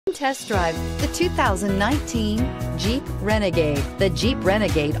Test drive the 2019 Jeep Renegade. The Jeep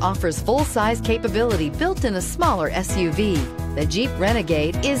Renegade offers full-size capability built in a smaller SUV. The Jeep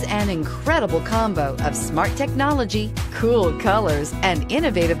Renegade is an incredible combo of smart technology, cool colors, and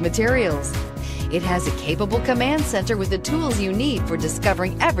innovative materials. It has a capable command center with the tools you need for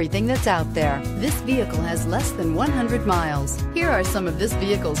discovering everything that's out there. This vehicle has less than 100 miles. Here are some of this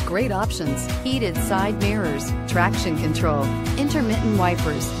vehicle's great options: heated side mirrors, traction control, intermittent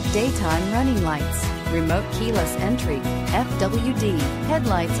wipers, daytime running lights, remote keyless entry, FWD,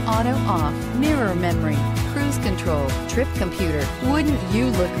 headlights auto off, mirror memory, cruise control, trip computer. Wouldn't you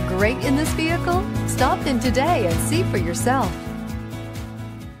look great in this vehicle? Stop in today and see for yourself.